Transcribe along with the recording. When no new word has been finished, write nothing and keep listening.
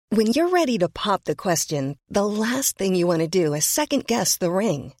When you're ready to pop the question, the last thing you want to do is second-guess the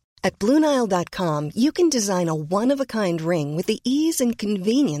ring. At BlueNile.com, you can design a one-of-a-kind ring with the ease and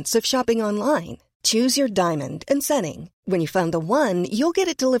convenience of shopping online. Choose your diamond and setting. When you find the one, you'll get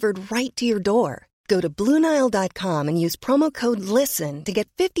it delivered right to your door. Go to BlueNile.com and use promo code LISTEN to get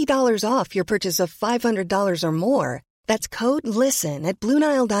 $50 off your purchase of $500 or more. That's code LISTEN at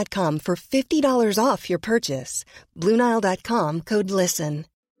BlueNile.com for $50 off your purchase. BlueNile.com, code LISTEN.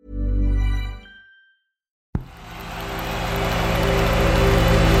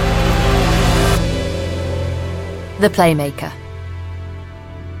 The Playmaker.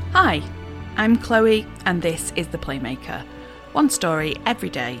 Hi, I'm Chloe, and this is The Playmaker. One story every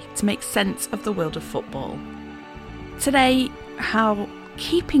day to make sense of the world of football. Today, how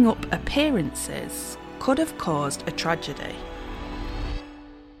keeping up appearances could have caused a tragedy.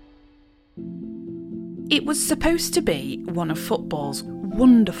 It was supposed to be one of football's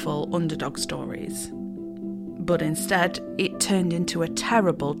wonderful underdog stories, but instead it turned into a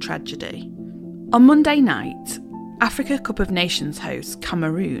terrible tragedy. On Monday night, Africa Cup of Nations host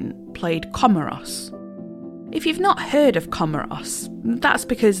Cameroon played Comoros. If you've not heard of Comoros, that's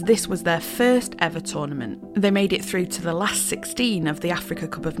because this was their first ever tournament. They made it through to the last 16 of the Africa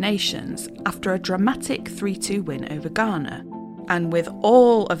Cup of Nations after a dramatic 3-2 win over Ghana. And with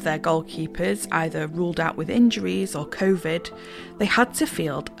all of their goalkeepers either ruled out with injuries or COVID, they had to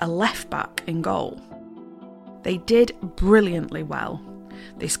field a left-back in goal. They did brilliantly well.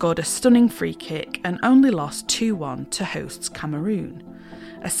 They scored a stunning free kick and only lost 2-1 to hosts Cameroon,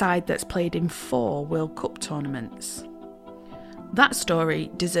 a side that's played in 4 World Cup tournaments. That story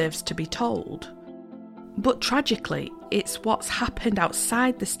deserves to be told. But tragically, it's what's happened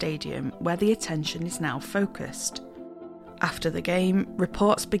outside the stadium where the attention is now focused. After the game,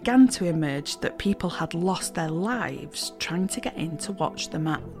 reports began to emerge that people had lost their lives trying to get in to watch the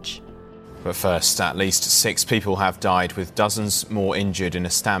match. But first, at least 6 people have died, with dozens more injured in a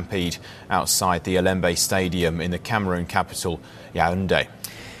stampede outside the Olembe Stadium in the Cameroon capital, Yaoundé.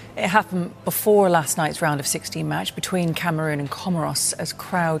 It happened before last night's round of 16 match between Cameroon and Comoros as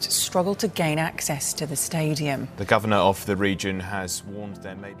crowds struggled to gain access to the stadium. The governor of the region has warned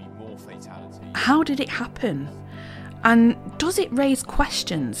there may be more fatalities. How did it happen? And does it raise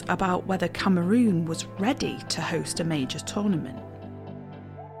questions about whether Cameroon was ready to host a major tournament?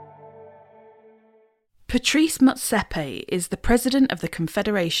 Patrice Motsepe is the president of the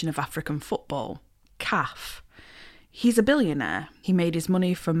Confederation of African Football, CAF. He's a billionaire. He made his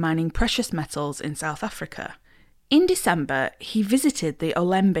money from mining precious metals in South Africa. In December, he visited the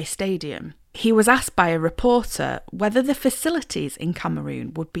Olembe Stadium. He was asked by a reporter whether the facilities in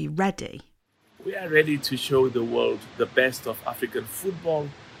Cameroon would be ready. We are ready to show the world the best of African football,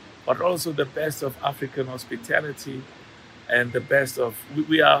 but also the best of African hospitality and the best of...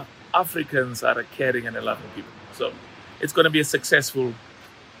 Africans are a caring and a loving people. So it's going to be a successful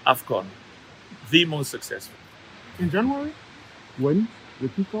AFCON, the most successful. In January? When? The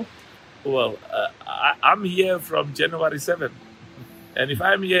kickoff? Well, I'm here from January 7. And if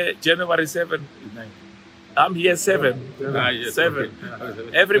I'm here January 7, I'm here 7. Yes, 7.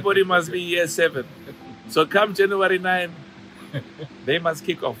 Okay. Everybody must be here 7. So come January 9, they must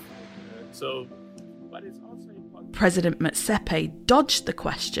kick off. So, but it's also important. President Motsepe dodged the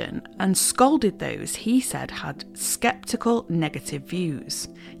question and scolded those he said had sceptical, negative views.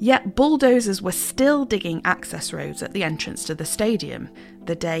 Yet bulldozers were still digging access roads at the entrance to the stadium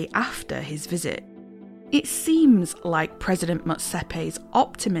the day after his visit. It seems like President Motsepe's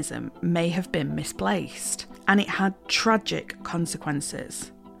optimism may have been misplaced, and it had tragic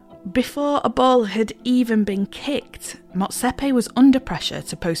consequences. Before a ball had even been kicked, Motsepe was under pressure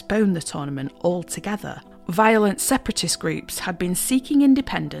to postpone the tournament altogether. Violent separatist groups had been seeking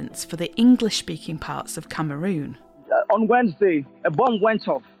independence for the English-speaking parts of Cameroon. On Wednesday, a bomb went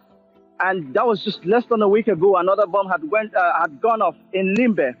off, and that was just less than a week ago. Another bomb had gone off in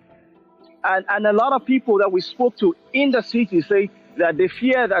Limbe, and a lot of people that we spoke to in the city say that they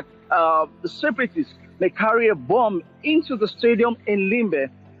fear that the separatists may carry a bomb into the stadium in Limbe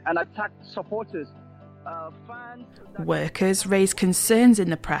and attack supporters. Workers raised concerns in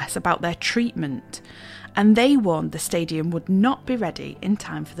the press about their treatment, and they warned the stadium would not be ready in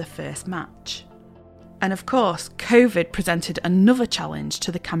time for the first match. And of course, COVID presented another challenge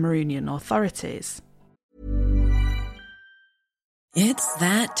to the Cameroonian authorities. It's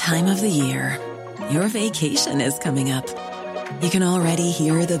that time of the year. Your vacation is coming up. You can already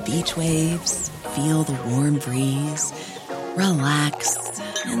hear the beach waves, feel the warm breeze, relax,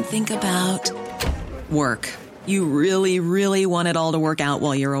 and think about work. You really, really want it all to work out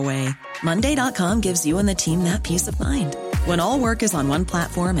while you're away. Monday.com gives you and the team that peace of mind. When all work is on one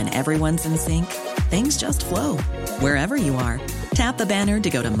platform and everyone's in sync, things just flow. Wherever you are, tap the banner to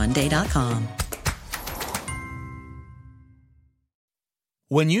go to Monday.com.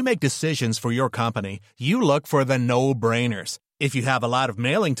 When you make decisions for your company, you look for the no-brainers. If you have a lot of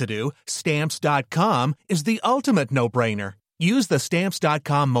mailing to do, Stamps.com is the ultimate no-brainer. Use the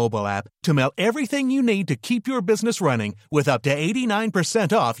Stamps.com mobile app to mail everything you need to keep your business running with up to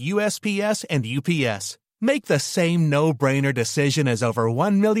 89% off USPS and UPS. Make the same no-brainer decision as over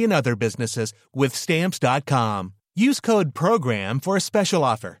 1 million other businesses with Stamps.com. Use code PROGRAM for a special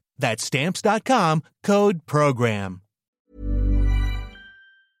offer. That's Stamps.com, code PROGRAM.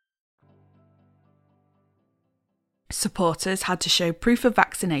 Supporters had to show proof of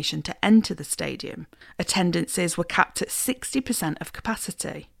vaccination to enter the stadium. Attendances were capped at 60% of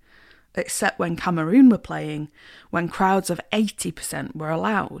capacity, except when Cameroon were playing, when crowds of 80% were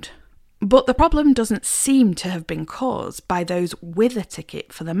allowed. But the problem doesn't seem to have been caused by those with a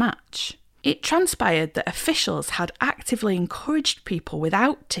ticket for the match. It transpired that officials had actively encouraged people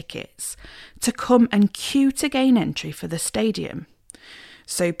without tickets to come and queue to gain entry for the stadium,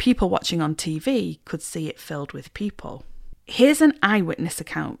 so people watching on TV could see it filled with people. Here's an eyewitness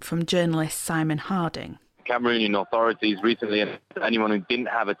account from journalist Simon Harding. Cameroonian authorities recently announced that anyone who didn't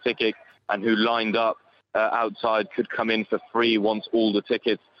have a ticket and who lined up outside could come in for free once all the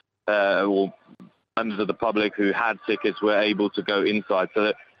tickets or members of the public who had tickets were able to go inside.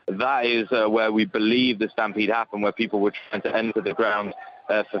 So that is where we believe the stampede happened, where people were trying to enter the ground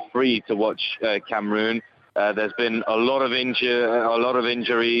for free to watch Cameroon. There's been a lot of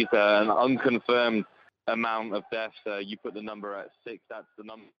injuries, an unconfirmed amount of deaths. You put the number at 6. That's the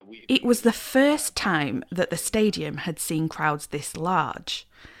number we. It was the first time that the stadium had seen crowds this large,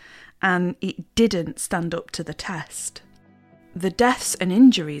 and it didn't stand up to the test. The deaths and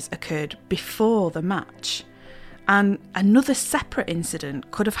injuries occurred before the match, and another separate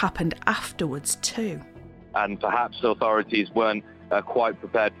incident could have happened afterwards too. And perhaps the authorities weren't quite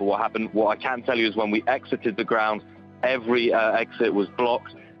prepared for what happened. What I can tell you is when we exited the ground, every exit was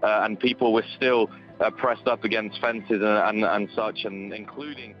blocked, and people were still pressed up against fences and such, and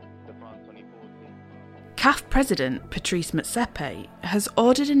including the France 2014. CAF President Patrice Motsepe has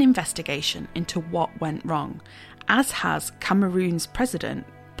ordered an investigation into what went wrong, as has Cameroon's President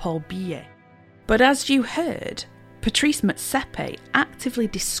Paul Biya. But as you heard, Patrice Motsepe actively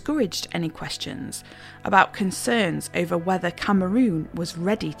discouraged any questions about concerns over whether Cameroon was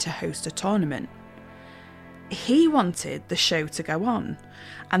ready to host a tournament. He wanted the show to go on,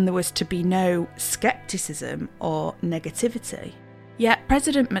 and there was to be no scepticism or negativity. Yet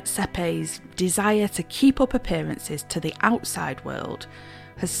President Motsepe's desire to keep up appearances to the outside world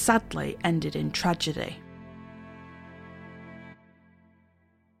has sadly ended in tragedy.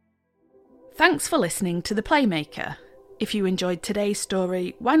 Thanks for listening to The Playmaker. If you enjoyed today's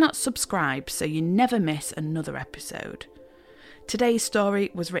story, why not subscribe so you never miss another episode? Today's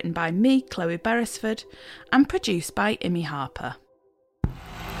story was written by me, Chloe Beresford, and produced by Imi Harper.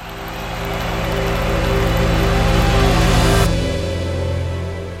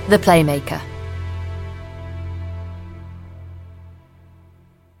 The Playmaker.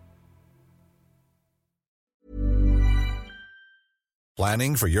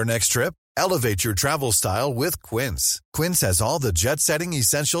 Planning for your next trip? Elevate your travel style with Quince. Quince has all the jet-setting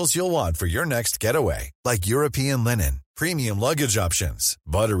essentials you'll want for your next getaway, like European linen, premium luggage options,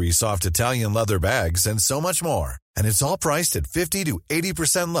 buttery soft Italian leather bags, and so much more. And it's all priced at 50 to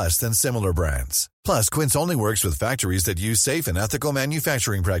 80% less than similar brands. Plus, Quince only works with factories that use safe and ethical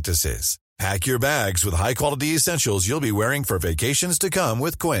manufacturing practices. Pack your bags with high-quality essentials you'll be wearing for vacations to come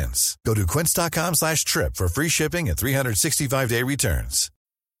with Quince. Go to quince.com/trip for free shipping and 365-day returns.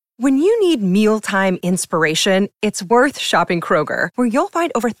 When you need mealtime inspiration, it's worth shopping Kroger, where you'll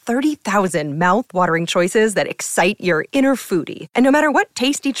find over 30,000 mouth-watering choices that excite your inner foodie. And no matter what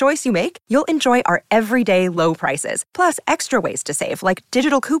tasty choice you make, you'll enjoy our everyday low prices, plus extra ways to save, like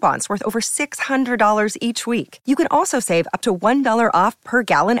digital coupons worth over $600 each week. You can also save up to $1 off per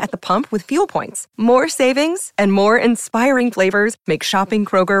gallon at the pump with fuel points. More savings and more inspiring flavors make shopping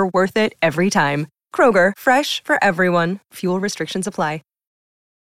Kroger worth it every time. Kroger, fresh for everyone. Fuel restrictions apply.